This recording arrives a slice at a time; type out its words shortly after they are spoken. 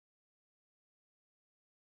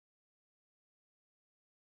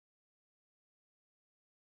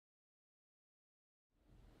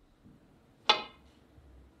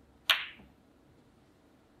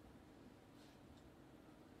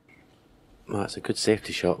Well, it's a good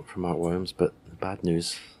safety shot from Mark Williams, but the bad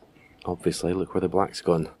news, obviously, look where the black's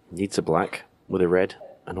gone. Needs a black with a red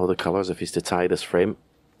and all the colours if he's to tie this frame.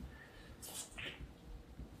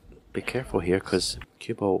 Be careful here, because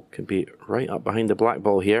cue ball can be right up behind the black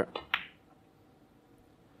ball here.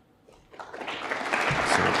 So a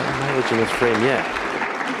bit of mileage in this frame yet.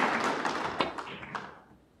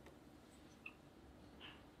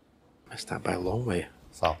 Missed that by a long way.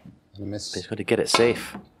 Foul. And a miss. He's got to get it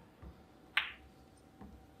safe.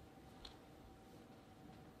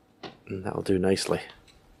 And that'll do nicely.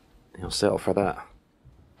 He'll settle for that.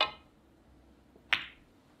 I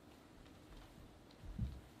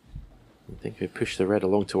think if we push the red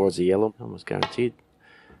along towards the yellow, almost guaranteed.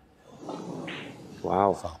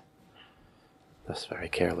 Wow. Foul. That's very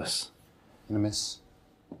careless. And a miss.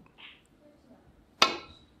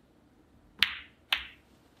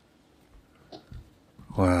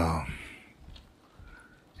 Well,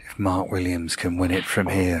 if Mark Williams can win it from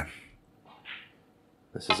here.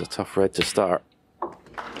 This is a tough red to start.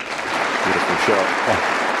 Beautiful shot.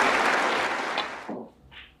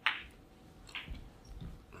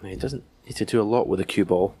 He doesn't need to do a lot with a cue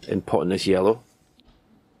ball in potting this yellow.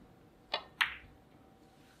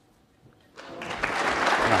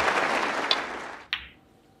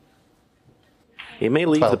 He may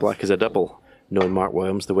leave 12. the black as a double, knowing Mark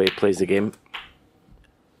Williams, the way he plays the game.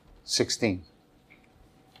 16.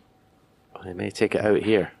 He may take it out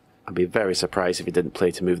here. I'd be very surprised if he didn't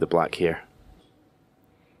play to move the black here.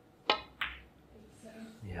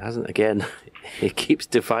 He hasn't again. He keeps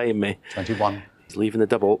defying me. 21. He's leaving the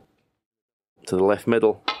double to the left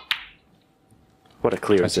middle. What a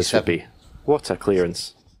clearance 27. this would be. What a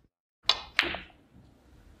clearance.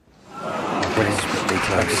 Desperately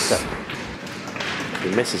close. 27. If he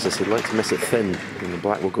misses this, he'd like to miss it thin, and the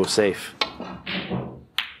black will go safe.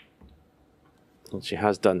 Which he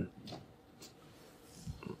has done.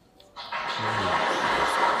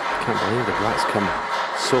 I can't believe the black's come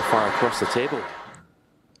so far across the table.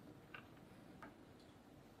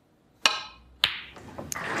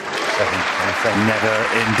 Never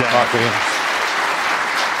in doubt.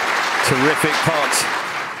 Terrific pot.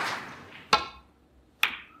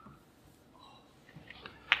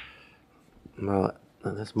 Well,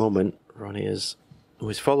 at this moment, Ronnie is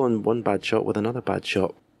he's following one bad shot with another bad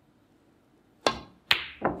shot.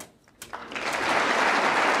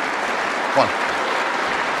 One.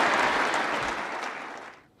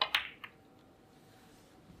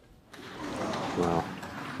 Wow.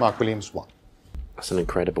 Mark Williams, 1. That's an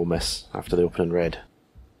incredible miss after the opening red.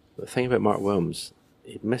 The thing about Mark Williams,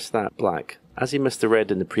 he'd missed that black as he missed the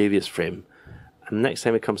red in the previous frame, and next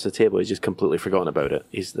time he comes to the table he's just completely forgotten about it.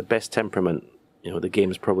 He's the best temperament, you know, the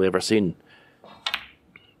game's probably ever seen.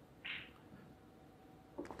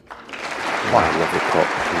 Wow, lovely pot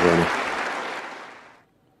from Ronnie.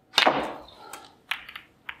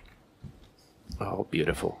 Oh,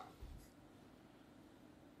 beautiful.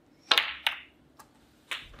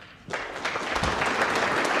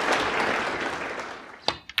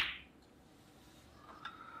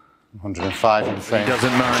 $105 in the frame. He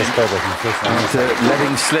doesn't mind. Just over in the fifth. After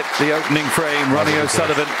letting slip the opening frame, Ronnie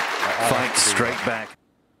O'Sullivan fights straight back.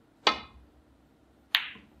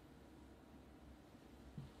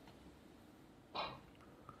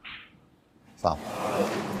 Foul.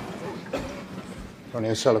 Ronnie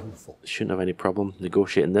O'Sullivan, 4. Shouldn't have any problem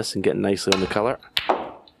negotiating this and getting nicely on the colour.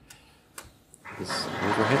 He's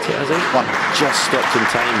overhit it, has he? 1. Just stopped in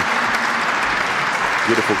time.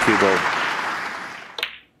 Beautiful cue ball.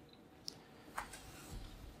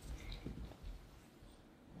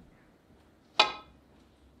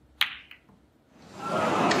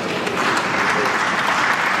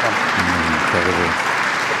 Incredible.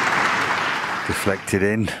 Deflected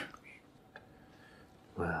in.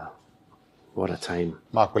 Wow. What a time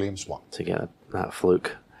Mark Williams, 1. to get that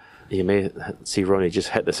fluke. You may see Ronnie just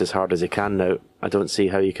hit this as hard as he can now. I don't see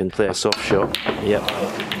how you can play a soft shot. Yep.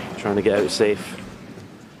 Trying to get out safe.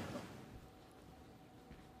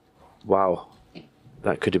 Wow.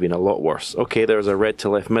 That could have been a lot worse. Okay, there's a red to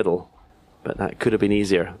left middle, but that could have been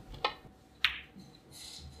easier.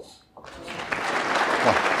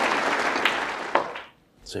 1.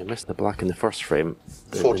 So he missed the black in the first frame.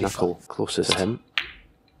 The 45. knuckle closest to him.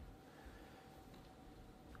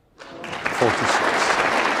 46.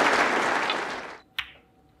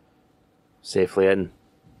 Safely in.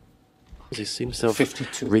 He seems to have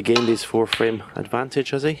 52. regained his 4-frame advantage,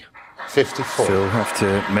 has he? 54. He'll have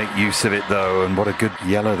to make use of it though, and what a good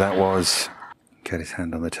yellow that was. Get his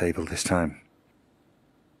hand on the table this time.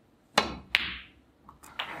 And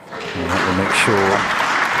that will make sure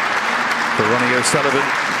for Ronnie O'Sullivan.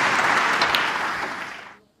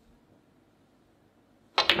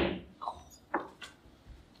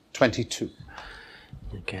 22.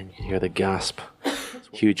 Again, you can hear the gasp.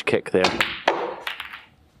 Huge kick there.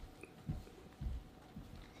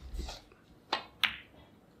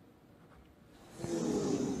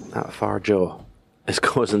 That far jaw is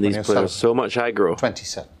causing these players so much aggro.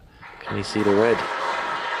 27. Can you see the red?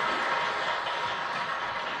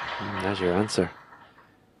 There's your answer.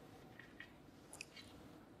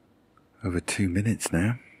 Over 2 minutes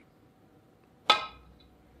now.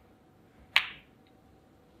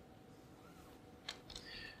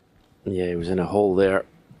 Yeah, he was in a hole there.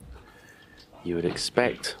 You would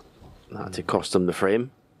expect that to cost him the frame.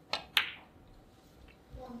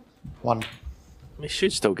 1. He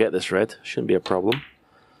should still get this red. Shouldn't be a problem.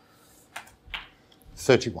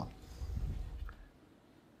 31.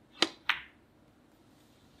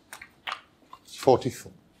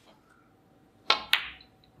 44.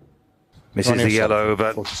 Misses the yellow,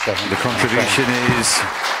 but 47. the contribution is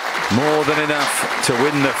more than enough to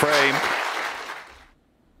win the frame.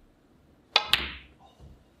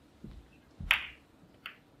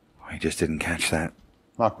 He just didn't catch that.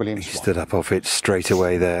 Mark Williams. He stood up off it straight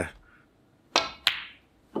away there.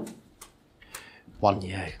 1.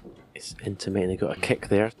 Yeah, it's intimating he got a kick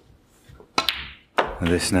there. And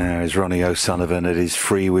this now is Ronnie O'Sullivan at his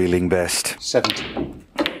freewheeling best. 70.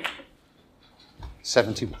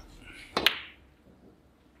 71.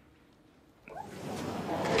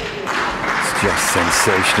 It's just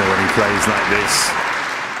sensational when he plays like this.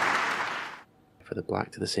 For the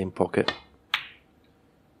black to the same pocket.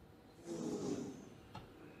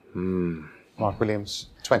 Mark Williams.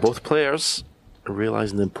 20. Both players are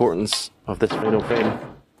realising the importance of this final frame.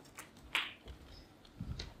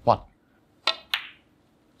 1.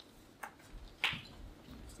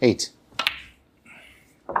 8.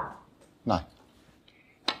 9.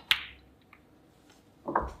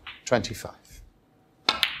 25.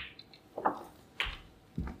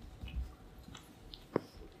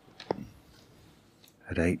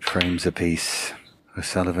 At 8 frames apiece,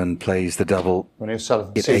 O'Sullivan plays the double. Ronnie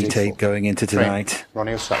O'Sullivan. At 8-8 going into tonight.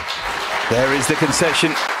 Ronnie O'Sullivan. There is the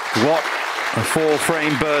concession. What a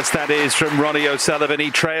 4-frame burst that is from Ronnie O'Sullivan. He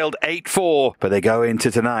trailed 8-4, but they go into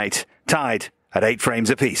tonight tied at 8 frames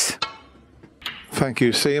apiece. Thank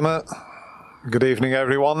you, Seema. Good evening,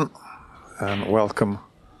 everyone, and welcome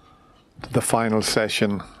to the final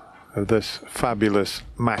session of this fabulous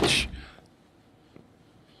match.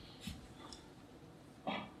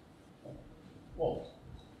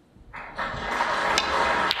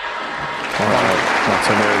 That's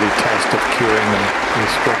an early test of cueing, and he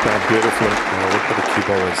struck that beautifully. Oh, look where the cue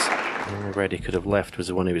ball is. The only red he could have left was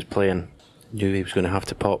the one he was playing. Knew he was going to have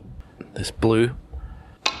to pop this blue.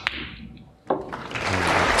 And 2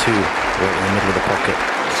 right in the middle of the pocket.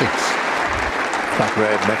 6. That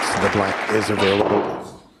red next to the black is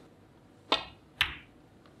available.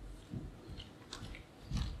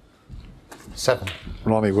 7.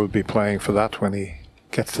 Ronnie will be playing for that when he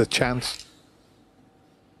gets the chance.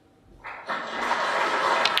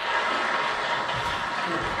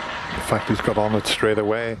 In fact, he's got on it straight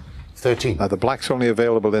away. 13. Now, the black's only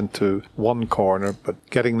available into one corner, but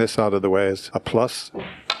getting this out of the way is a plus.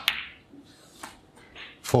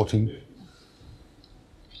 14.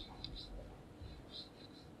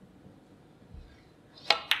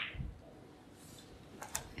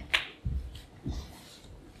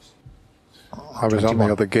 I was 21. on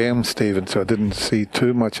the other game, Stephen, so I didn't see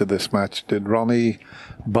too much of this match. Did Ronnie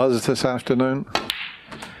buzz this afternoon?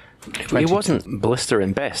 He wasn't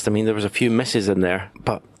blistering best. I mean, there was a few misses in there,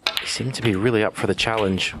 but he seemed to be really up for the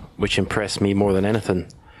challenge, which impressed me more than anything.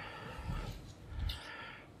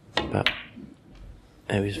 But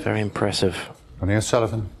it was very impressive. Ronnie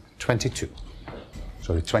O'Sullivan. 22.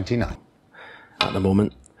 Sorry, 29. At the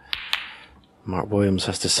moment. Mark Williams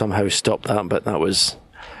has to somehow stop that, but that was,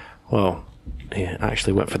 well, he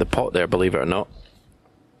actually went for the pot there, believe it or not.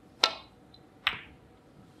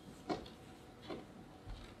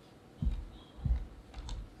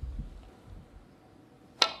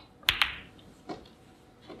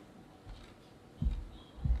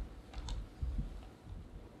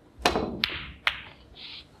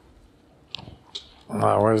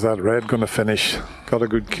 Now, where's that red going to finish? Got a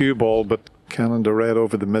good cue ball, but cannon the red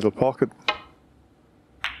over the middle pocket.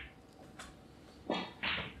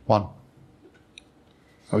 1.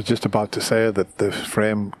 I was just about to say that the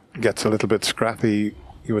frame gets a little bit scrappy.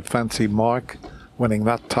 You would fancy Mark winning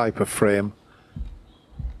that type of frame.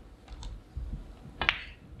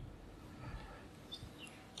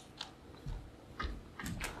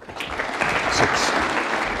 Six.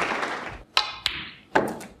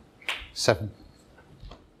 7.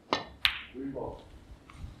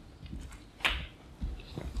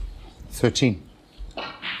 13.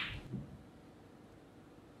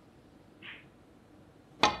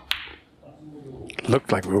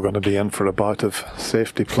 looked like we were going to be in for a bout of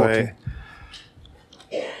safety play.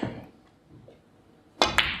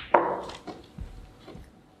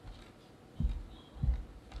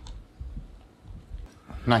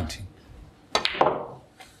 19.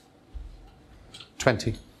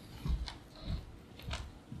 20.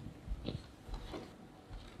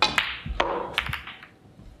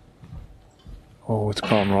 Oh, it's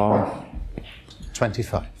gone wrong.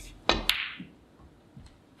 25.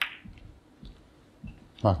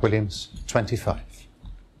 Mark Williams, 25.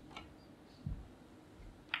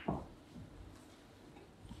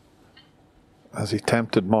 Has he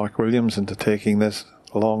tempted Mark Williams into taking this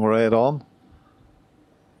long red on?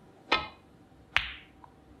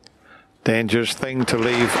 Dangerous thing to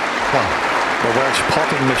leave the Welsh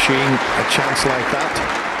potting machine a chance like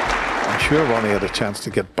that. I'm sure Ronnie had a chance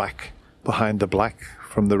to get back behind the black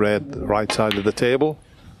from the red right side of the table.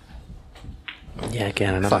 Yeah,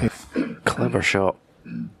 again, another clever shot.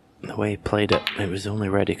 The way he played it, it was the only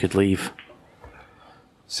red he could leave.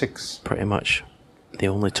 6. Pretty much the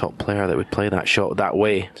only top player that would play that shot that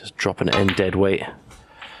way, just dropping it in dead weight.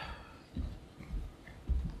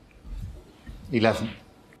 11.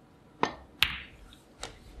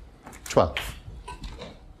 12.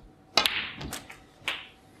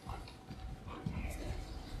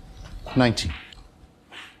 19.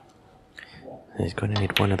 He's going to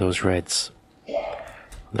need one of those reds. They're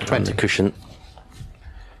on 20. the cushion.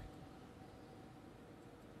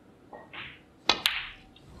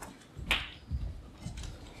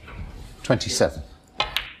 27.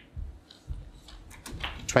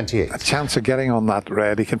 28. A chance of getting on that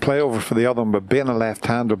red. He can play over for the other one, but being a left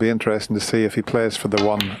hand will be interesting to see if he plays for the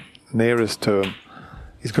one nearest to him.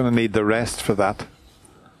 He's going to need the rest for that.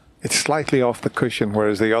 It's slightly off the cushion,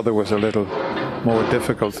 whereas the other was a little more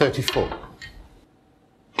difficult. 34.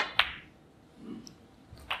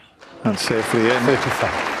 And safely in.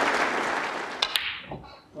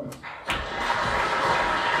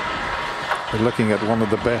 35. We're looking at one of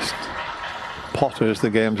the best potters the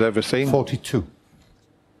game's ever seen. 42.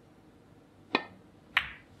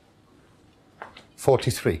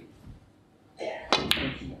 43.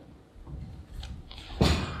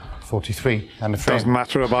 43. And the frame. Doesn't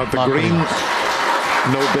matter about the Mark green. Williams.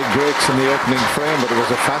 No big breaks in the opening frame, but it was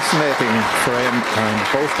a fascinating frame, and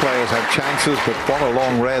both players had chances, but what a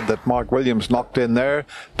long red that Mark Williams knocked in there,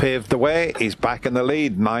 paved the way. He's back in the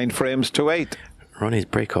lead, 9 frames to 8. Ronnie's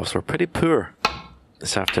breakoffs were pretty poor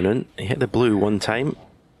this afternoon. He hit the blue one time,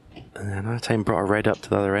 and then another time brought a red up to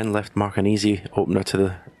the other end, left Mark an easy opener to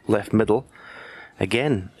the left middle.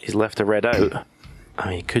 Again, he's left a red out. I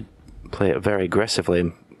mean, he could play it very aggressively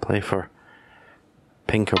and play for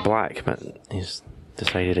pink or black, but he's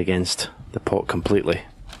decided against the pot completely.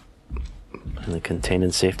 And the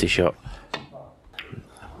containing safety shot.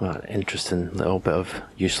 Well, interesting little bit of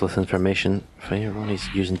useless information for you. Ronnie's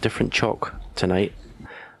using different chalk tonight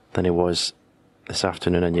than he was this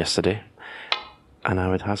afternoon and yesterday. And I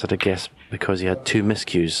would hazard a guess because he had 2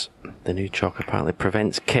 miscues. The new chalk apparently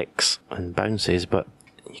prevents kicks and bounces, but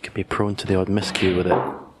you can be prone to the odd miscue with it.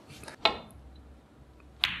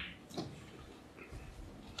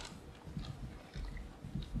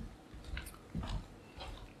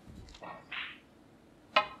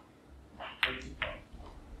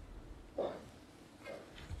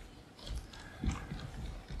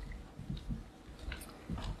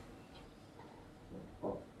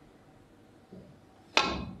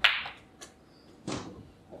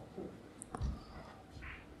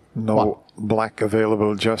 No black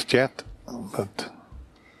available just yet, but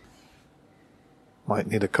might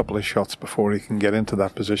need a couple of shots before he can get into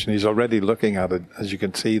that position. He's already looking at it, as you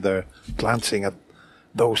can see there, glancing at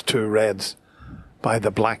those 2 reds by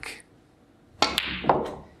the black.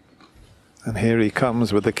 And here he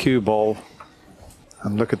comes with the cue ball.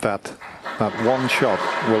 And look at that. That one shot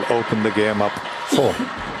will open the game up. 4.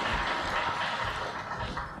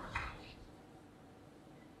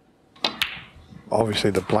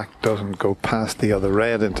 Obviously, the black doesn't go past the other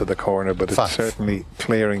red into the corner, but it's 5. certainly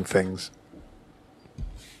clearing things.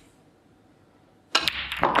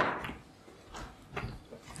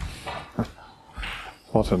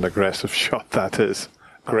 What an aggressive shot that is.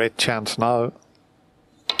 Great chance now.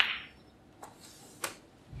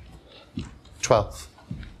 12.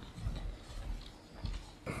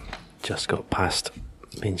 Just got past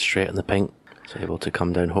being straight in the pink. So able to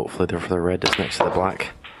come down hopefully there for the red that's next to the black.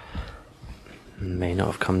 May not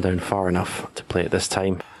have come down far enough to play it this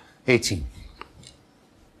time. 18.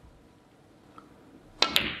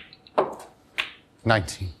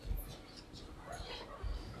 19.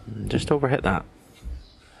 Just overhit that.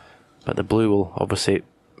 But the blue will obviously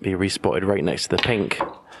be respotted right next to the pink.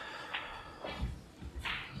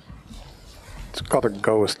 got to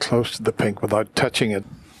go as close to the pink without touching it.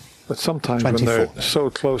 But sometimes 24. when they're so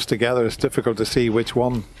close together, it's difficult to see which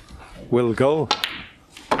one will go.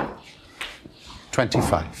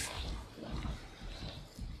 25.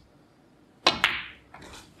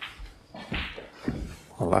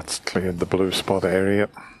 Well, that's cleared the blue spot area.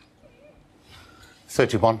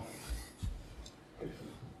 31.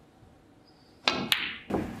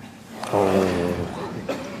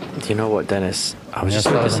 Do you know what, Dennis? I was just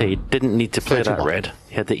going to say, he didn't need to play that 31. red.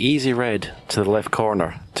 He had the easy red to the left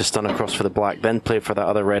corner to stun across for the black, then play for that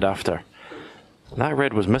other red after. That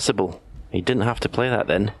red was missable. He didn't have to play that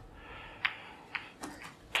then.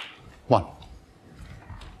 1.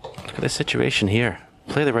 Look at this situation here.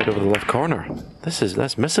 Play the red over the left corner. That's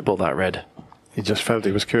missable, that red. He just felt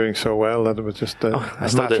he was curing so well that it was just a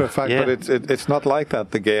still matter do. of fact. Yeah. But it's not like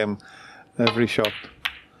that, the game. Every shot,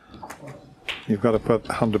 you've got to put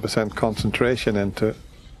 100% concentration into it.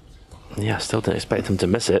 Yeah, I still didn't expect him to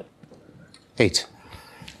miss it. 8.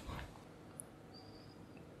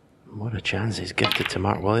 What a chance he's gifted to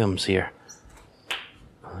Mark Williams here.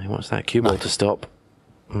 He wants that cue ball to stop.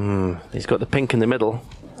 He's got the pink in the middle.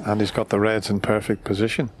 And he's got the reds in perfect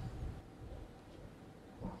position.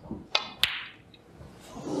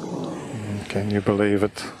 Can you believe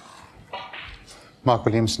it? Mark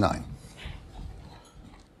Williams, 9.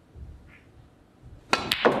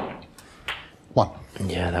 1.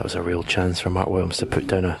 Yeah, that was a real chance for Mark Williams to put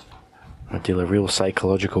down deal a real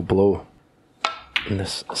psychological blow in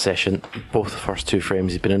this session. Both the first 2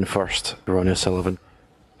 frames he's been in first, Ronnie O'Sullivan.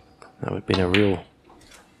 That would have been a real,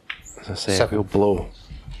 as I say, 7. a real blow.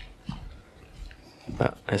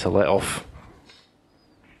 But it's a let off.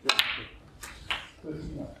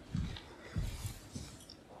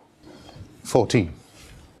 14.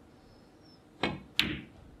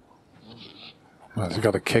 Well, he's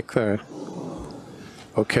got a kick there.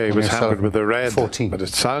 Okay, he was hammered with the red, 14. but it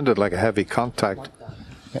sounded like a heavy contact.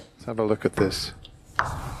 Yeah. Let's have a look at this.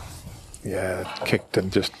 Yeah, it kicked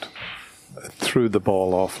and just threw the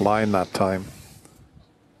ball offline that time.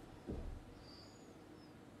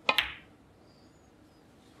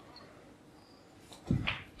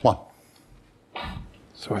 One.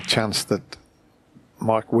 So a chance that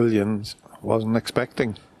Mark Williams wasn't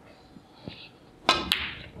expecting.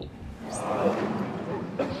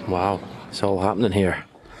 Wow, it's all happening here.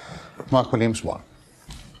 Mark Williams, 1.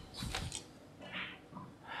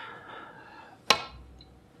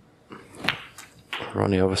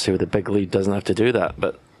 Ronnie, obviously with a big lead, doesn't have to do that,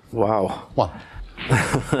 but wow. 1.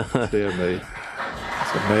 Dear me.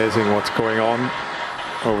 It's amazing what's going on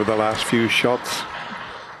over the last few shots.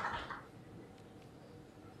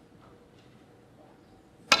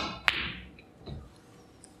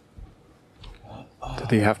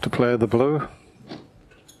 Did he have to play the blue?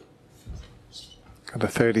 Got a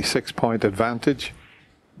 36-point advantage.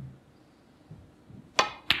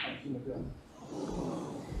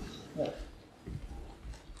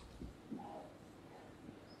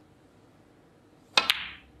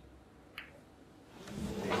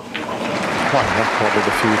 Not probably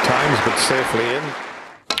a few times, but safely in.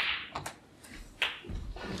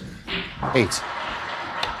 8.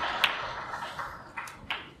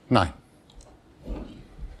 9.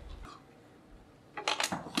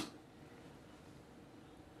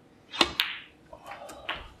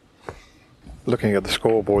 Looking at the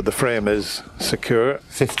scoreboard, the frame is secure.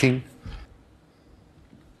 15.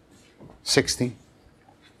 16.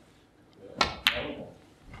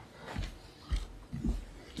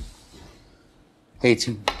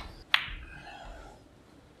 18.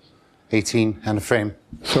 18 and a frame.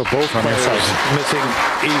 So both players missing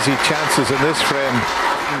easy chances in this frame.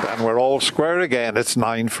 And we're all square again. It's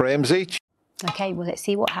 9 frames each. Okay, well, let's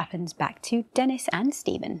see what happens. Back to Dennis and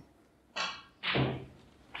Stephen.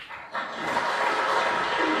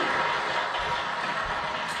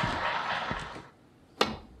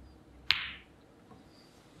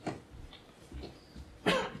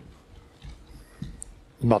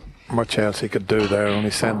 Not much else he could do there,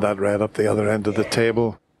 only send that red up the other end of the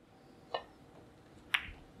table.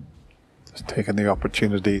 Just taking the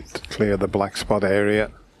opportunity to clear the black spot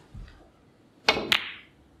area.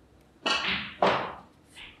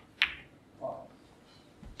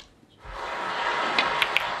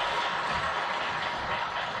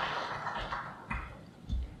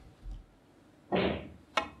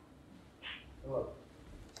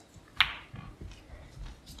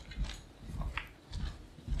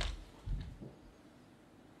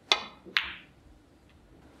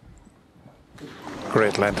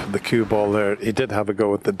 Great length of the cue ball there. He did have a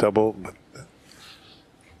go at the double, but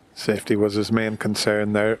safety was his main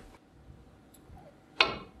concern there.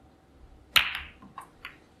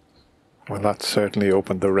 Well, that certainly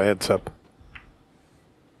opened the reds up.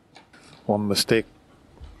 One mistake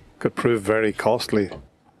could prove very costly.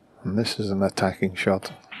 And this is an attacking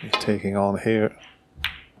shot he's taking on here.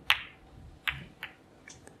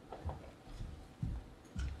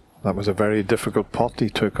 That was a very difficult pot he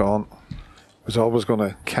took on. Was always going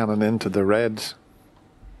to cannon into the reds.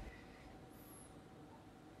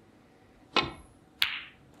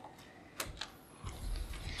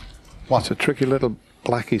 It's a tricky little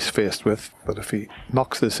black he's faced with, but if he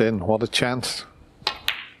knocks this in, what a chance.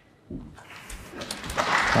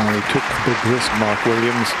 And he took a big risk, Mark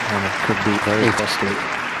Williams, and it could be very costly.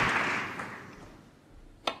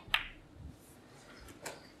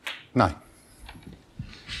 9.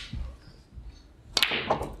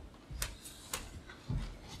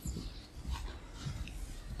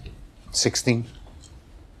 $16.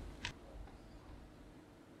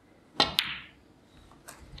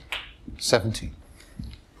 $17.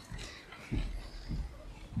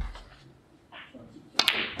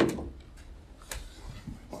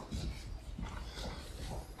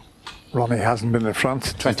 Ronnie hasn't been in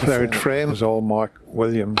front. 24. Third frame is all Mark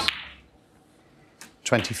Williams.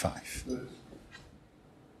 25.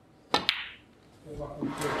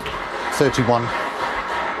 31.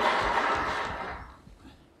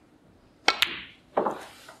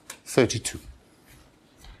 32.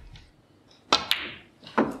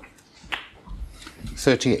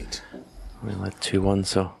 38. We led 2-1,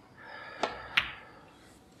 so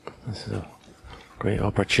this is a great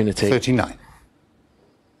opportunity. 39.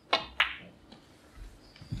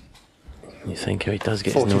 You think if he does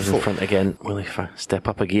get his nose in 44. front again, will he step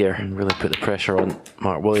up a gear and really put the pressure on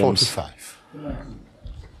Mark Williams? 45.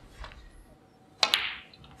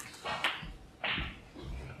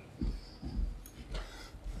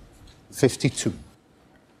 52.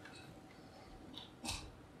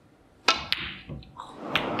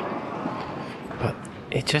 But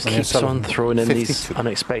it just Well, keeps it's on throwing in these 52.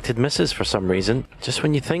 unexpected misses for some reason. Just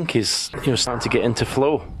when you think he's starting to get into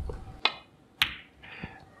flow.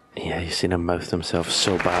 Yeah, you've seen him mouth himself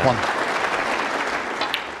so bad.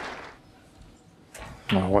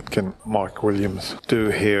 1. Now, what can Mark Williams do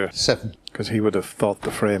here? 7. Because he would have thought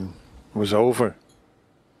the frame was over.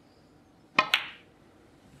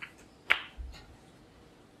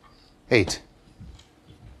 8.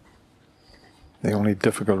 The only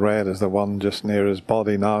difficult red is the one just near his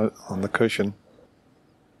body now on the cushion.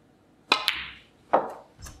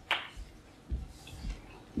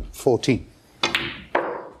 14.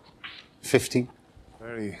 15.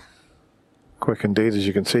 Very quick indeed, as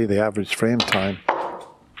you can see, the average frame time.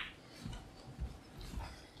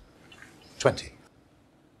 20.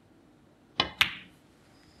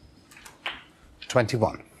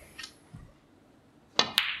 21.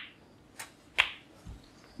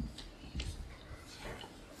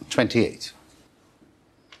 28.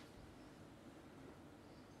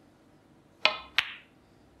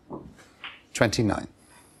 29.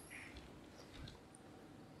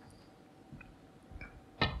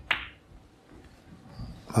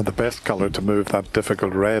 The best colour to move that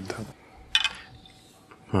difficult red.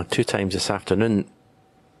 Well, 2 times this afternoon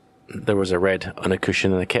there was a red on a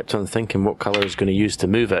cushion, and I kept on thinking what colour I was going to use to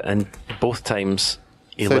move it, and both times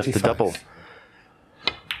he left the 35. double.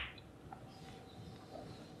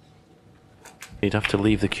 You'd have to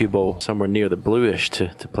leave the cue ball somewhere near the bluish to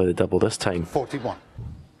play the double this time. 41.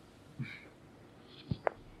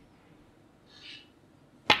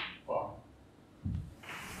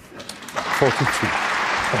 42.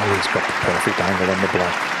 Oh, he's got the perfect angle on the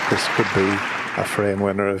black. This could be a frame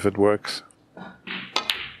winner if it works.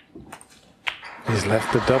 He's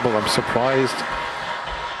left the double. I'm surprised.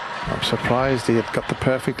 I'm surprised he had got the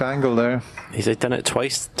perfect angle there. He's done it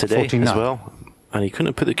twice today 49. as well. And he couldn't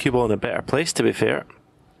have put the cue ball in a better place, to be fair.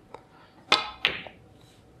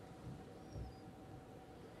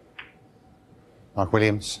 Mark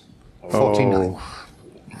Williams. 49. Oh,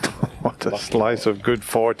 what a slice of good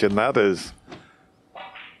fortune that is.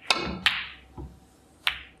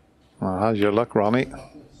 Well, how's your luck, Ronnie?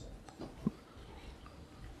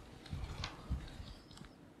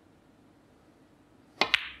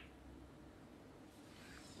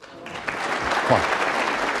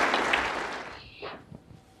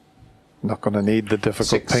 Not going to need the difficult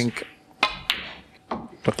 6. pink.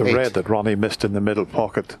 But the 8. red that Ronnie missed in the middle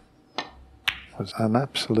pocket was an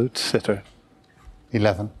absolute sitter.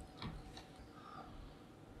 11.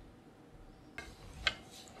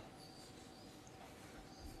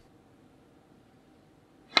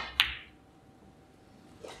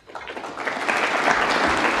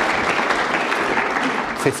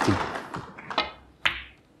 50.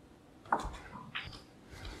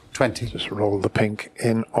 20. Just roll the pink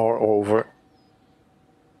in or over.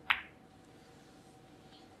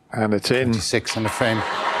 And it's in. 26 in the frame.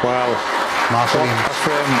 Well, Mark what Williams. a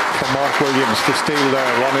frame for Mark Williams to steal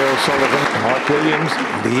there. Ronnie O'Sullivan. Mark Williams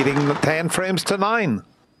leading the 10 frames to 9.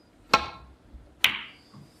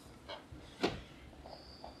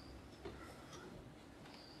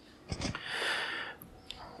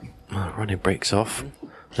 Ronnie breaks off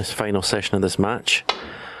this final session of this match.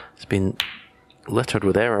 It's been littered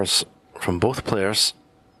with errors from both players.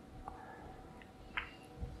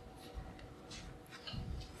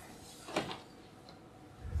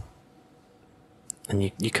 And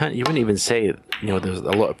you wouldn't even say, there's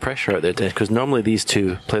a lot of pressure out there, because normally these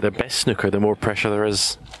two play their best snooker, the more pressure there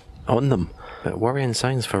is on them. But worrying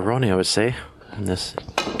signs for Ronnie, I would say, in this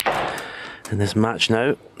match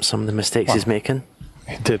now. Some of the mistakes he's making.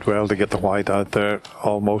 He did well to get the white out there,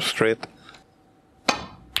 almost straight.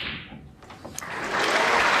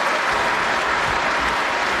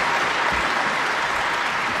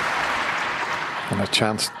 And a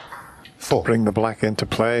chance to bring the black into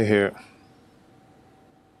play here.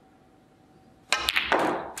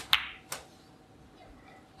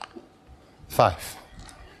 Five.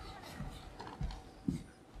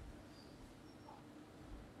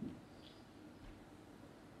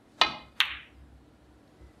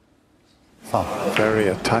 Very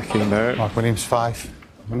attacking there. Mark Williams 5.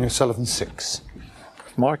 Ronnie O'Sullivan 6.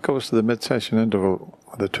 If Mark goes to the mid-session interval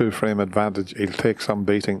with a 2-frame advantage, he'll take some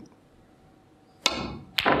beating.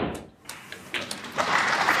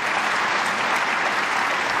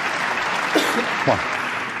 One.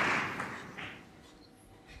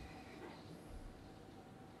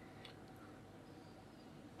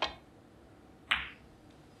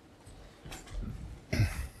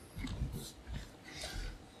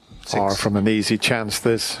 Far from an easy chance,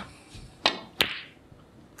 this.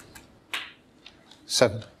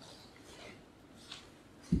 7.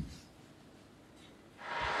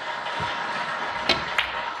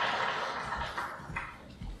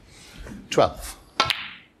 $12.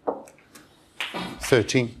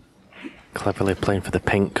 13. Cleverly playing for the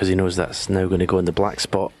pink because he knows that's now going to go in the black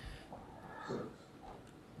spot.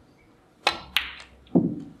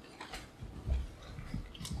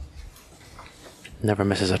 Never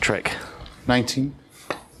misses a trick. 19.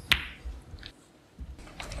 You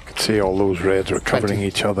can see all those reds are covering 20.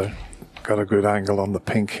 each other. Got a good angle on the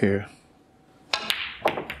pink here.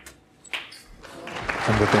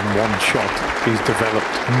 And within one shot, he's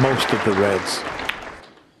developed most of the reds.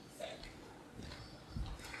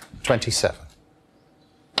 27.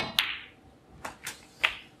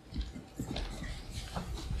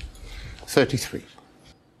 33.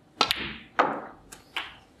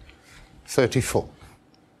 34.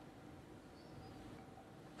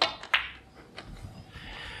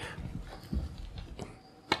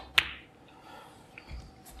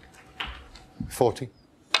 40.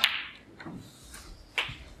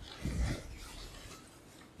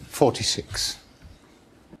 46.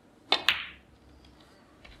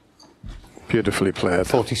 Beautifully played.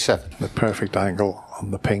 47. The perfect angle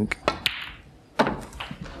on the pink. One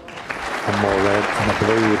more red and a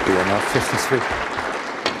blue would be enough. 53.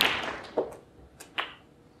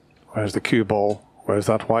 Where's the cue ball? Where's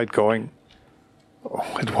that white going?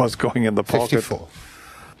 Oh, it was going in the pocket. 54.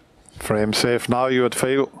 Frame safe now, you would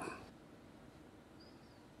feel.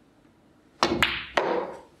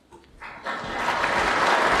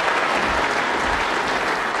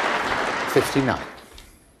 59.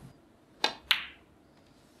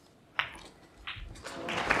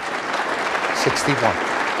 61.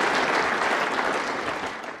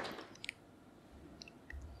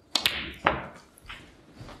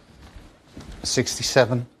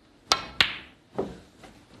 67.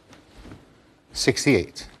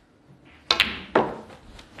 68.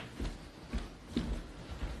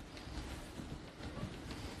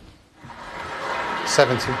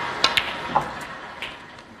 70.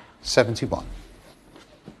 71.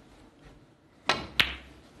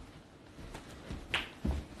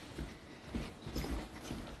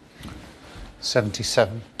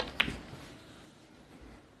 77.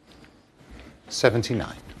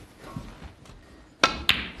 79.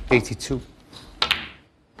 82.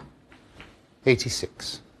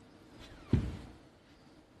 86.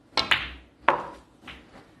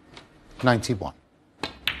 91.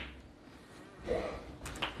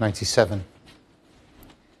 97.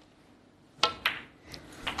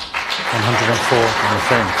 104 on the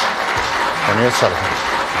frame. Ronnie O'Sullivan.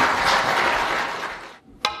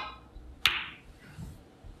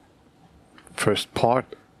 First part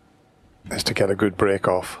is to get a good break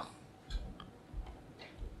off.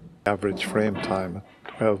 Average frame time,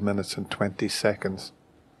 12 minutes and 20 seconds.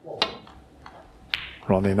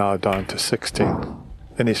 Ronnie now down to 16.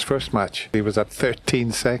 In his first match, he was at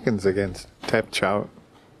 13 seconds against Tep Chow.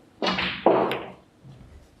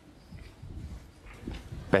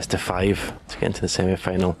 Best of 5 to get into the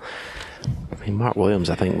semi-final. I mean, Mark Williams,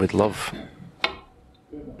 I think, would love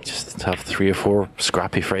just to have 3 or 4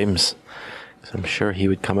 scrappy frames. So I'm sure he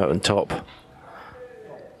would come out on top.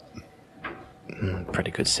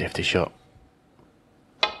 Pretty good safety shot.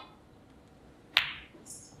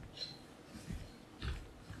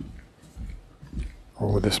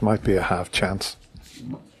 Oh, this might be a half chance.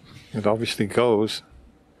 It obviously goes.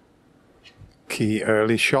 Key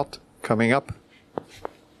early shot coming up.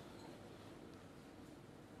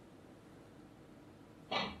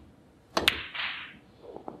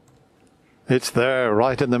 It's there,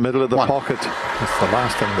 right in the middle of the pocket. It's the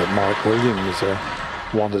last thing that Mark Williams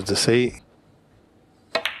wanted to see.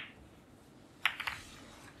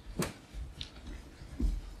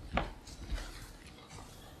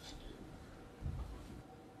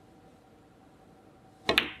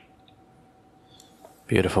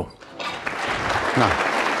 Beautiful. No.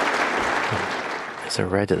 There's a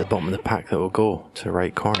red at the bottom of the pack that will go to the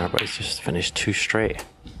right corner, but he's just finished 2 straight.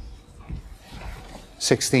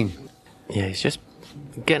 16. Yeah, he's just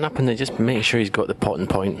getting up and just making sure he's got the pot and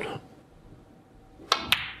point.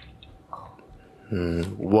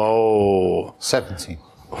 Whoa. 17.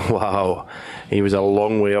 Wow. He was a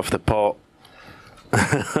long way off the pot.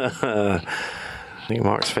 I think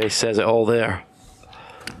Mark's face says it all there.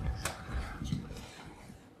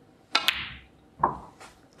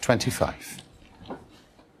 25.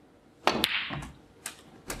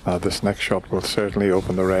 This next shot will certainly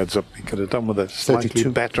open the reds up. He could have done with a slightly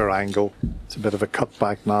 32. better angle. It's a bit of a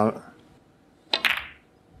cutback now.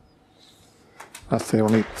 That's the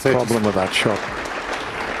only 30. problem with that shot.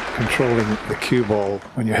 Controlling the cue ball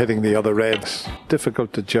when you're hitting the other reds.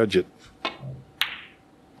 Difficult to judge it.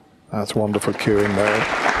 That's wonderful cueing there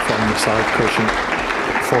from the side cushion.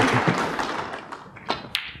 40.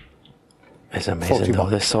 It's amazing though.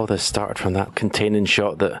 All this started from that containing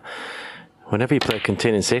shot that whenever you play a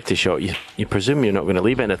containing safety shot, you presume you're not going to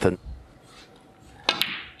leave anything.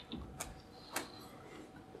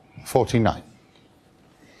 49.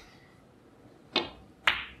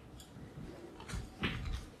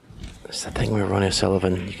 It's the thing with Ronnie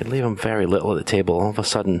O'Sullivan. You can leave him very little at the table. All of a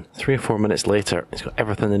sudden, 3 or 4 minutes later, he's got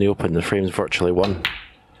everything in the open. The frame's virtually won.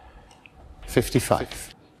 55.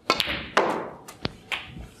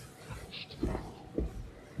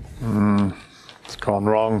 It's gone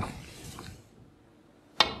wrong.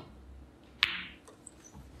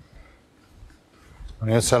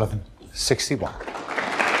 Ronnie O'Sullivan, 61.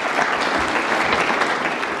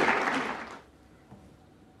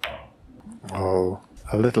 Oh,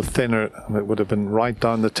 a little thinner and it would have been right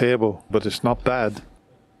down the table, but it's not bad.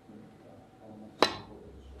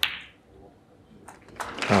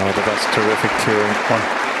 Oh, but that's terrific cueing.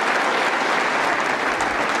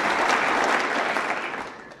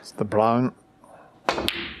 It's the brown.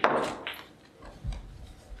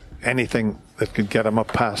 Anything that could get him up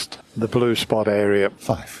past the blue spot area.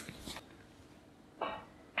 5.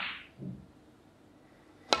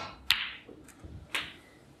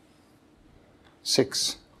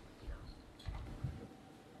 Six.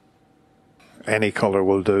 Any color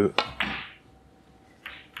will do.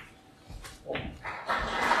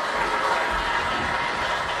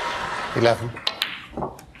 $11.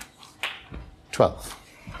 12.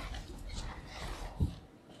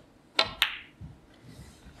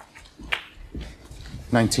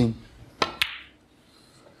 $19.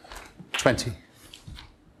 20.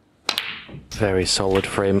 Very solid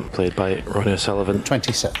frame played by Ronnie O'Sullivan.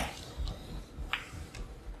 27.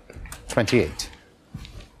 28.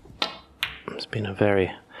 It's been a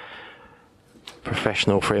very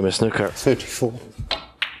professional frame of snooker. 34.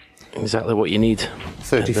 Exactly what you need at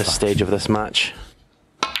 35. this stage of this match.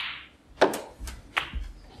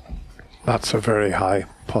 That's a very high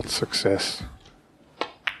pot success.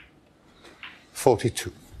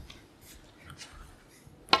 42.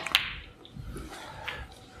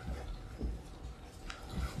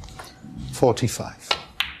 45.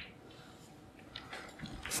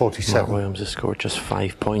 47. Mark Williams has scored just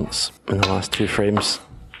 5 points in the last 2 frames.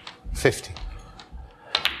 50.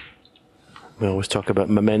 We always talk about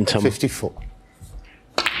momentum. 54.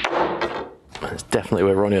 It's definitely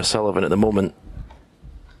with Ronnie O'Sullivan at the moment.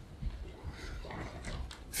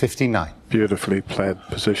 59. Beautifully played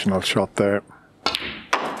positional shot there.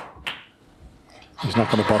 He's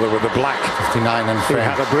not going to bother with the black. 59 and He frame.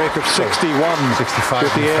 had a break of 61 65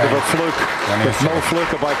 with the aid of a frame. fluke. With no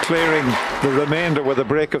fluke about clearing the remainder with a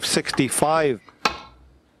break of 65.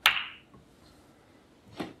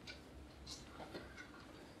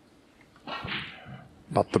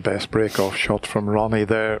 Not the best break-off shot from Ronnie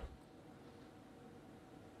there.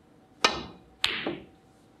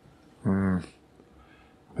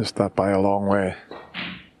 Missed that by a long way.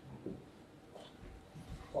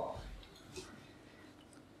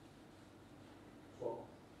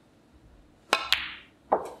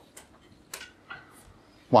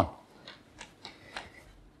 One.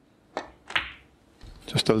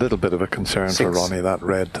 Just a little bit of a concern for 6. Ronnie, that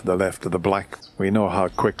red to the left of the black. We know how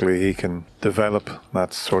quickly he can develop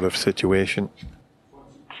that sort of situation.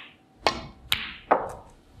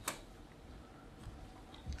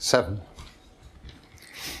 Seven.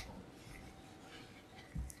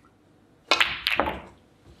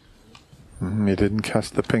 You didn't catch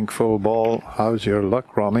the pink full ball. How's your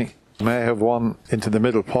luck, Ronnie? May have one into the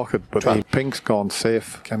middle pocket, but the pink's gone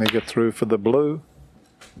safe. Can he get through for the blue?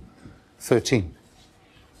 13.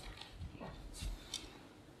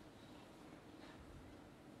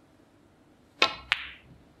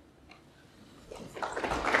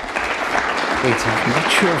 I'm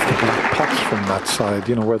not sure if the black pops from that side,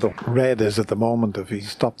 you know, where the red is at the moment, if he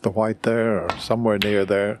stopped the white there or somewhere near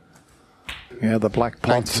there. Yeah, the black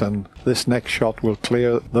pots, 19. and this next shot will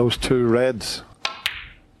clear those two reds.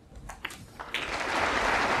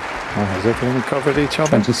 Oh, has everyone covered each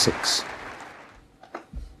other? 26.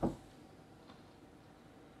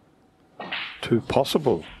 Two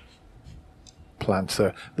possible plants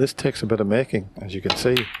there. This takes a bit of making, as you can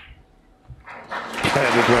see.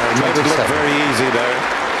 Played it well, made it look very easy there.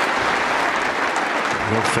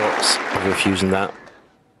 No thoughts of refusing that.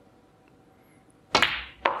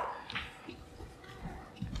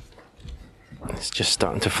 It's just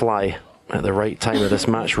starting to fly at the right time of this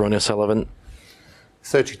match, Ronnie O'Sullivan.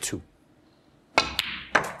 32.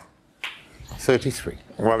 33.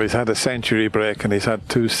 Well, he's had a century break and he's had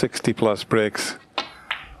two 60-plus breaks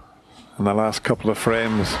in the last couple of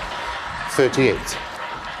frames. 38.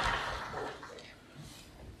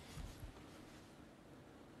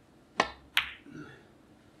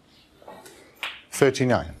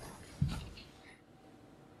 39.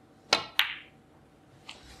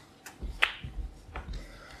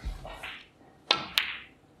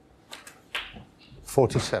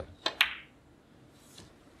 47.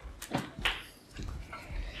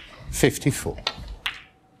 54.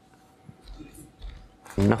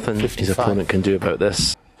 Nothing 55. his opponent can do about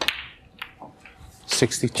this.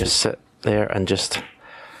 62. Just sit there and just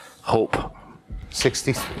hope.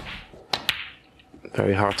 63.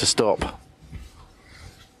 Very hard to stop.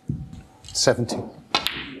 70.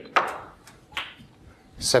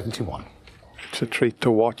 71. It's a treat to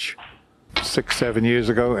watch. 6-7 years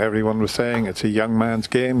ago, everyone was saying it's a young man's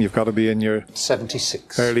game. You've got to be in your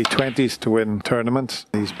 76. early 20s to win tournaments.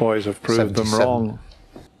 These boys have proved them 77. wrong.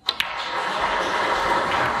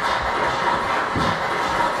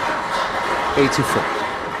 84.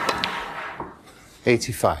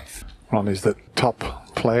 85. Ronnie's the top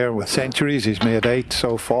player with centuries. He's made 8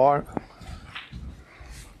 so far.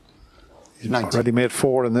 He's 90. already made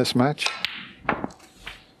 4 in this match.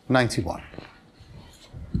 91.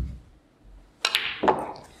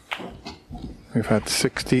 We've had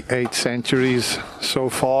 68 centuries so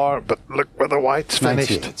far, but look where the white's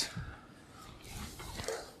finished. 98.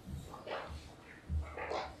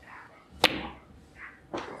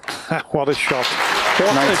 What a shot.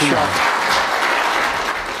 What 99. a shot.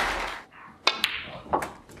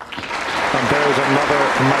 And there's another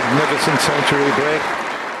magnificent century break.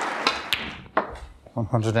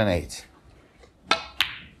 108.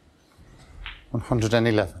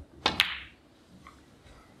 111.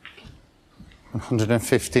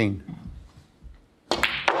 115.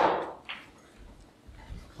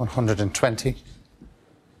 120.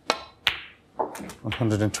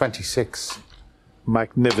 126.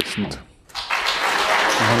 Magnificent. 132.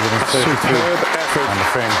 Superb effort And the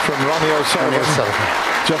frame. from Ronnie O'Sullivan. Ronnie O'Sullivan.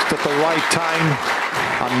 Just at the right time.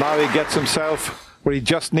 And now he gets himself where he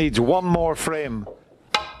just needs one more frame.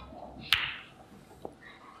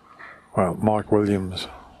 Well, Mark Williams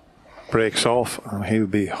breaks off and he'll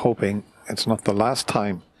be hoping it's not the last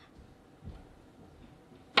time.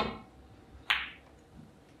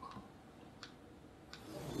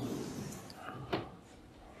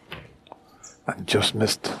 And just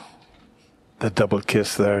missed the double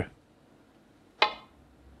kiss there.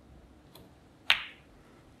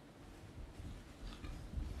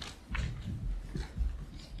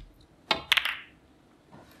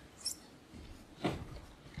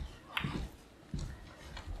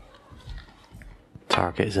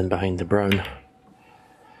 Target is in behind the brown.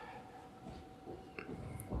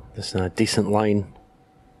 This is a decent line.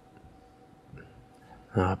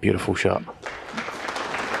 Beautiful shot. You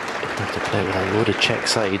have to play with a loaded check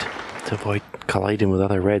side to avoid colliding with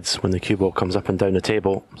other reds when the cue ball comes up and down the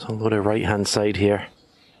table. So a load of right-hand side here.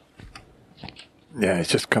 Yeah, it's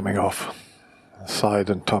just coming off the side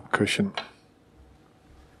and top cushion.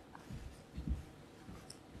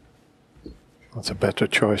 That's a better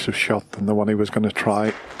choice of shot than the one he was going to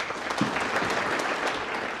try.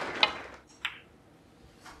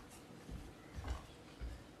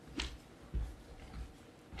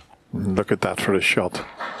 And look at that for a shot.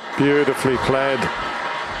 Beautifully played.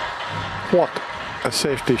 What a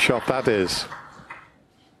safety shot that is.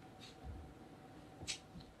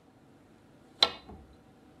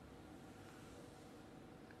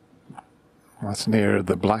 That's near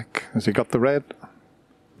the black. Has he got the red?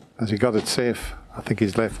 Has he got it safe? I think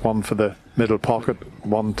he's left one for the middle pocket,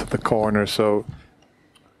 one to the corner, so...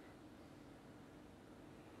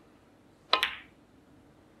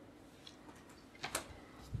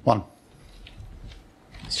 One.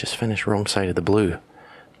 He's just finished wrong side of the blue.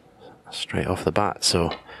 Straight off the bat,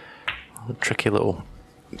 so... A tricky little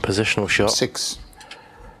positional shot. 6.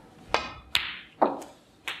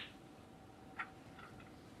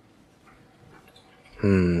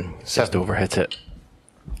 Just overhit it.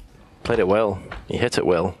 Played it well. He hit it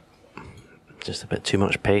well. Just a bit too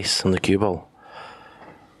much pace on the cue ball.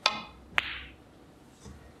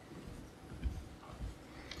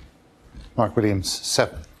 Mark Williams,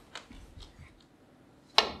 7.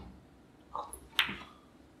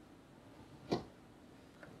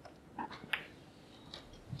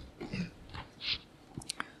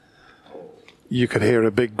 You could hear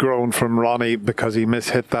a big groan from Ronnie because he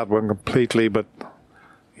mishit that one completely, but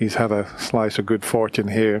he's had a slice of good fortune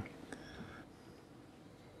here.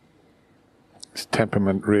 His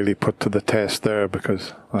temperament really put to the test there,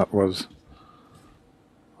 because that was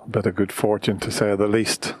a bit of good fortune, to say the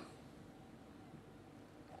least.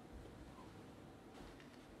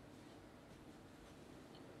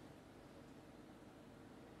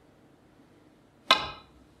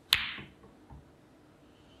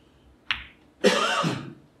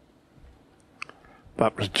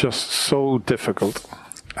 That was just so difficult,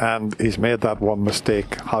 and he's made that one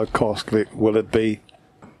mistake. How costly will it be?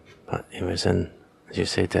 But he was in, as you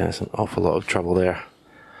say, Dennis, an awful lot of trouble there.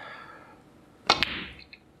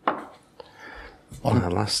 The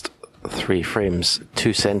last 3 frames,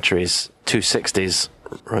 2 centuries, 2 60s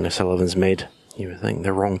Ronnie O'Sullivan's made. You would think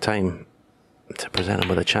the wrong time to present him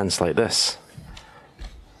with a chance like this.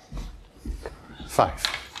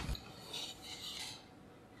 5.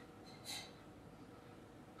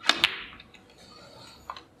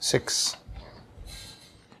 Six.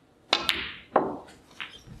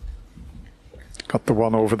 Got the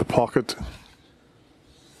one over the pocket.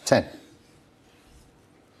 10.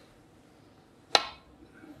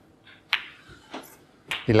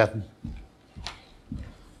 $11.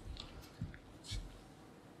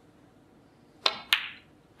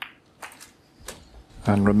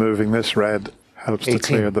 And removing this red helps 18. to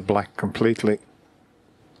clear the black completely.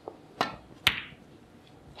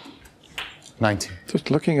 19.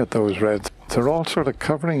 Just looking at those reds, they're all sort of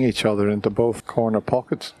covering each other into both corner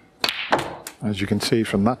pockets, as you can see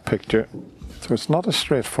from that picture. So it's not a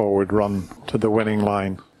straightforward run to the winning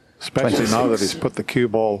line, especially 26. now that he's put the cue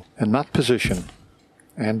ball in that position.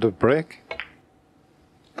 End of break.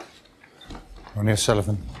 Ronnie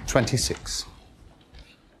O'Sullivan, 26.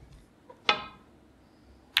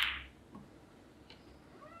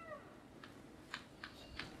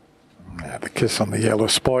 Yeah, the kiss on the yellow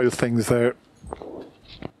spoiled things there.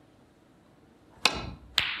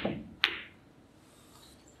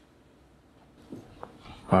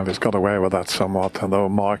 Well, he's got away with that somewhat, although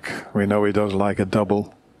Mark, we know he does like a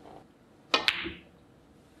double. 1.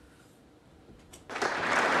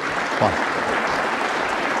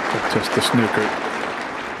 Just the snooker.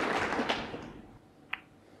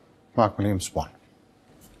 Mark Williams, 1.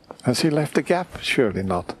 Has he left a gap? Surely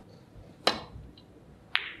not.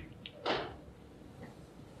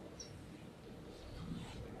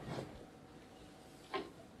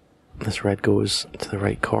 This red goes to the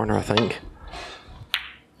right corner, I think.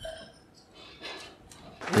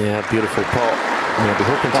 Yeah, beautiful pot. I'll be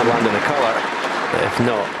hoping to land in the colour, but if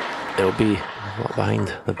not, it'll be a lot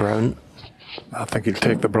behind the brown. I think he'll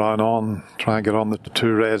take the brown on, try and get on the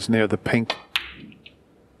 2 reds near the pink.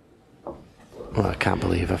 Well, I can't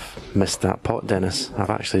believe I've missed that pot, Dennis. I've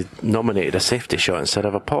actually nominated a safety shot instead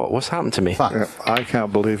of a pot. What's happened to me? 5. Yeah, I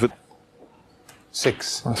can't believe it.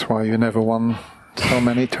 6. That's why you never won so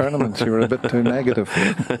many tournaments. You were a bit too negative.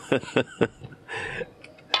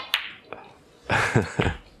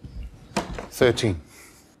 13.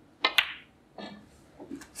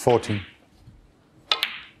 14.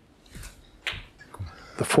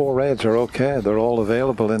 The 4 reds are okay. They're all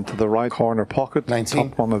available into the right corner pocket. 19.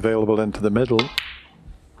 Top one available into the middle.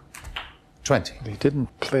 20. He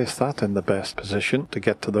didn't place that in the best position to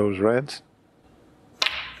get to those reds.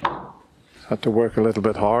 Had to work a little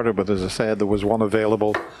bit harder, but as I said, there was one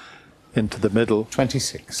available into the middle.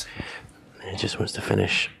 26. He just wants to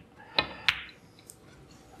finish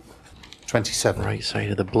 27. right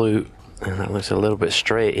side of the blue, and that looks a little bit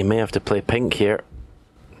straight. He may have to play pink here.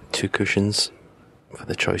 2 cushions for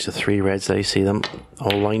the choice of 3 reds. There you see them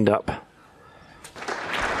all lined up.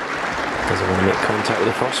 Doesn't want to make contact with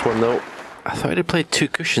the first one though. I thought he'd played 2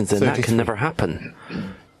 cushions, then 33. that can never happen.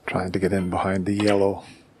 Trying to get in behind the yellow.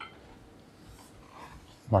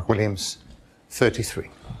 Mark Williams, 33.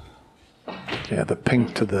 Yeah, the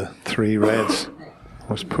pink to the 3 reds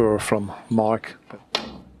was poor from Mark.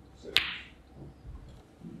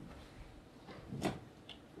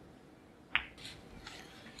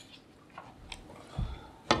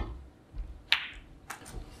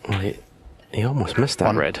 Well, he almost missed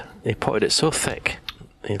that red. He potted it so thick.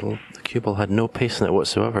 The cue ball had no pace in it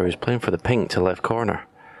whatsoever. He was playing for the pink to left corner.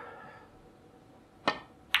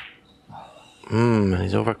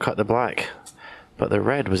 He's overcut the black. But the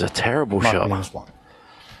red was a terrible Mark shot. Williams, 1.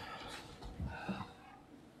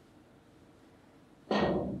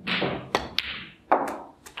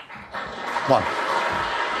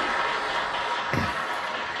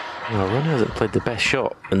 Well, Ronnie hasn't played the best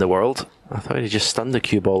shot in the world. I thought he just stunned the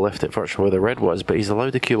cue ball, left it virtually where the red was, but he's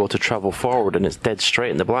allowed the cue ball to travel forward and it's dead straight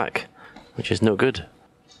in the black, which is no good.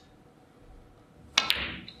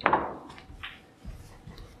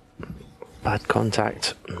 Bad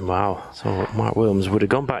contact. Wow. So Mark Williams would have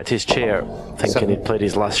gone back to his chair thinking he'd played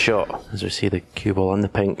his last shot, as we see the cue ball on the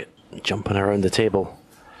pink jumping around the table.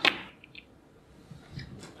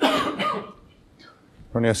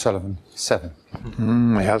 Ronnie O'Sullivan, 7.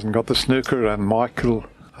 He hasn't got the snooker, and Mark will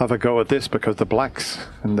have a go at this because the black's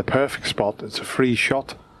in the perfect spot. It's a free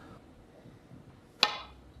shot.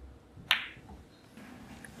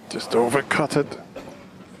 Just overcut it.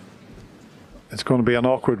 It's going to be an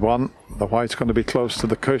awkward one. The white's going to be close to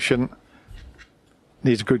the cushion.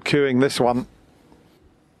 Needs good cueing, this one.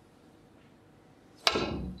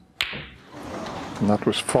 And that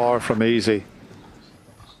was far from easy.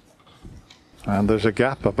 And there's a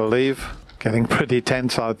gap, I believe. Getting pretty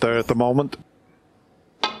tense out there at the moment.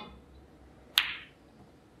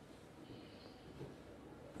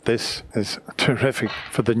 This is terrific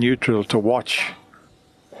for the neutral to watch.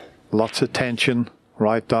 Lots of tension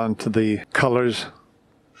right down to the colours.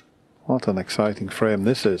 What an exciting frame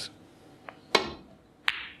this is.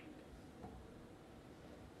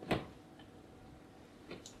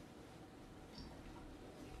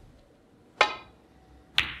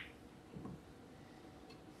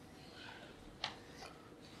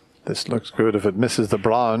 This looks good if it misses the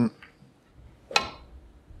brown.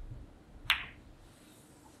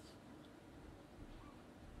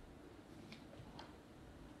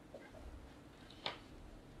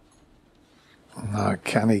 Now,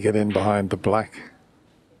 can he get in behind the black?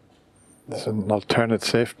 There's an alternate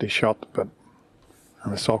safety shot, but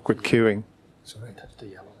and it's awkward cueing. Sorry, touched the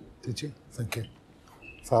yellow. Did you? Thank you.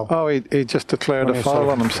 Foul. Oh, he just declared a foul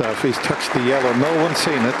on himself. He's touched the yellow. No one's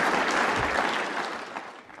seen it.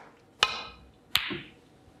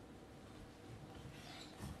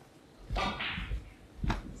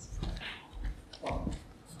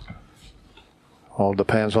 All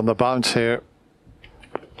depends on the bounce here.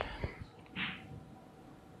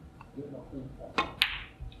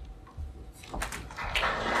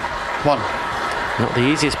 One. Not the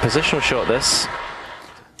easiest positional shot, this.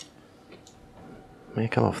 May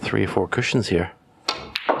come off 3 or 4 cushions here.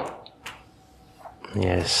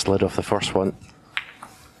 Yeah, slid off the first one.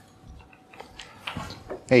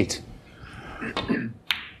 8.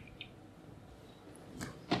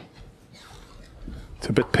 It's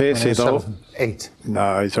a bit pacey though. 8.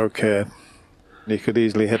 No, he's okay. He could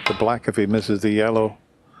easily hit the black if he misses the yellow.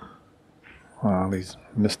 Well, he's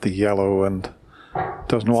missed the yellow and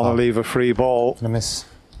doesn't want to leave a free ball. Gonna miss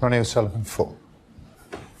Ronnie O'Sullivan, 4.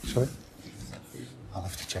 Sorry? I'll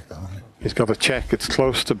have to check that one. He's got to check. It's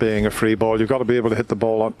close to being a free ball. You've got to be able to hit the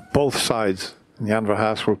ball on both sides. And Jan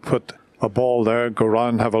Verhaas will put a ball there, go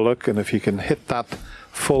round, have a look, and if you can hit that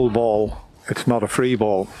full ball, it's not a free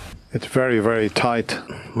ball. It's very, very tight.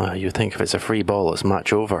 Well, you think if it's a free ball, it's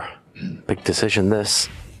match over. Big decision, this.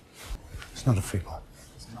 It's not a free ball.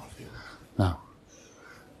 No.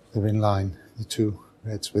 They're in line, the 2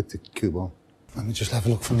 reds with the cue ball. Let me just have a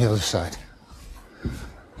look from the other side.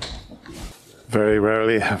 Very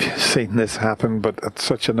rarely have you seen this happen, but at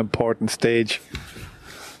such an important stage.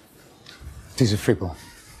 It is a free ball.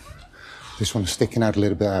 This one's sticking out a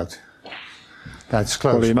little bit out. That's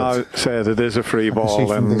close. Well, he now said it is a free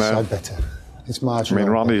ball, and this side better. It's marginal. I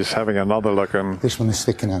mean, Ronnie's having another look, and this one is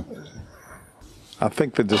sticking out. I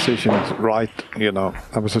think the decision's right. You know,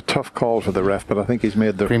 that was a tough call for the ref, but I think he's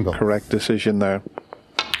made the correct decision there.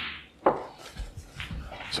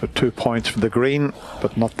 So 2 points for the green,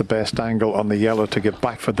 but not the best angle on the yellow to get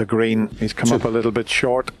back for the green. He's come up a little bit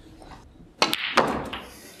short.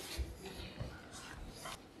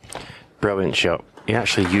 Brilliant shot. He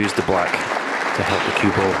actually used the black to help the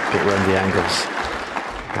cue ball get around the angles.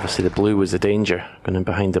 Obviously the blue was the danger, going in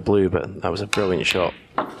behind the blue, but that was a brilliant shot.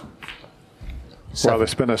 Well,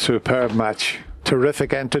 it's been a superb match.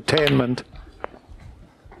 Terrific entertainment.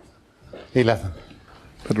 11.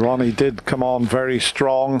 But Ronnie did come on very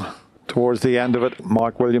strong towards the end of it.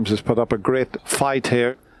 Mark Williams has put up a great fight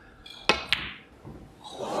here.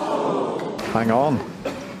 Hang on.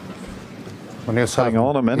 Hang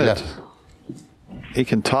on a minute. 11. He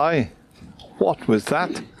can tie. What was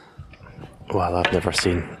that? Well, I've never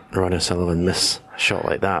seen Ronnie O'Sullivan miss a shot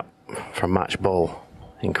like that from match ball.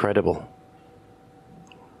 Incredible.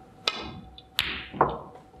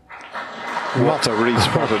 What a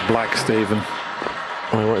re-spotted black, Stephen.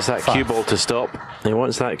 Well, he wants that cue ball to stop. He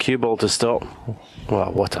wants that cue ball to stop.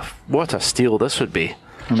 Well, what a steal this would be.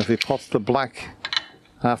 And if he pots the black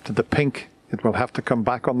after the pink, it will have to come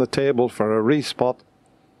back on the table for a re-spot.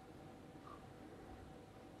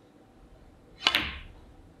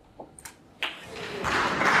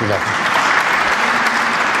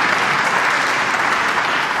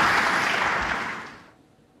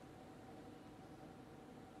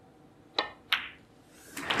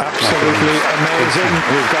 Absolutely amazing.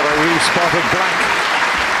 We've got a re-spotted black.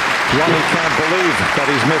 Ronnie can't believe that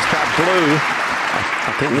he's missed that blue.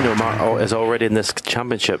 I think, you know, Mark is already in this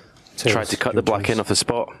championship. Tried to cut the black in off the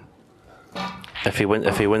spot. If he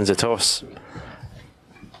wins the toss.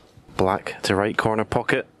 Black to right corner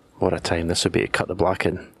pocket. What a time this would be to cut the black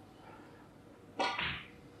in.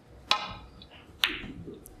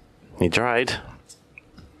 He tried.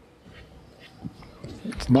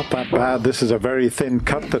 It's not that bad. This is a very thin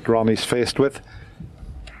cut that Ronnie's faced with.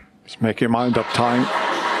 Just make your mind up time.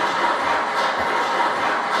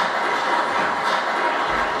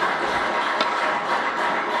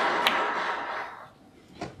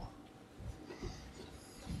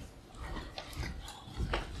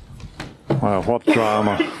 Wow, what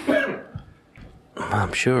drama.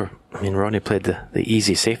 I'm sure. I mean, Ronnie played the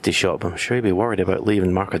easy safety shot, but I'm sure he'd be worried about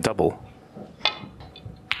leaving Mark a double.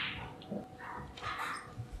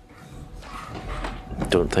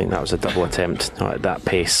 Don't think that was a double attempt, not at that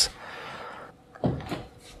pace.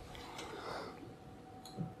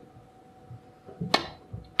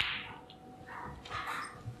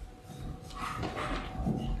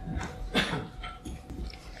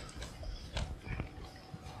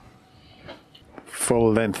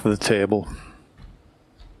 Full length of the table.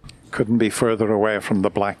 Couldn't be further away from the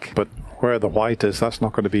black, but where the white is, that's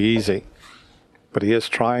not going to be easy. But he is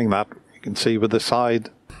trying that. You can see with the side.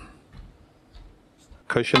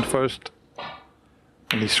 Cushion first.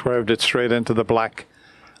 And he swerved it straight into the black.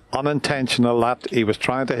 Unintentional that. He was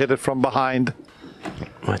trying to hit it from behind.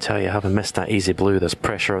 I tell you, having missed that easy blue, there's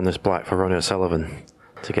pressure on this black for Ronnie O'Sullivan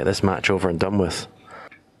to get this match over and done with.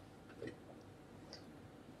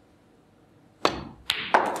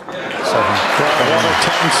 What a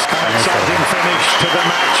tense and exciting finish to the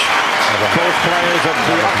match. Both players have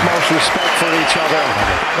the utmost respect for each other.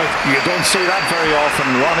 You don't see that very often.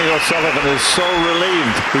 Ronnie O'Sullivan is so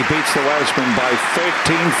relieved. He beats the Welshman by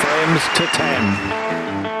 13 frames to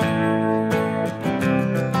 10.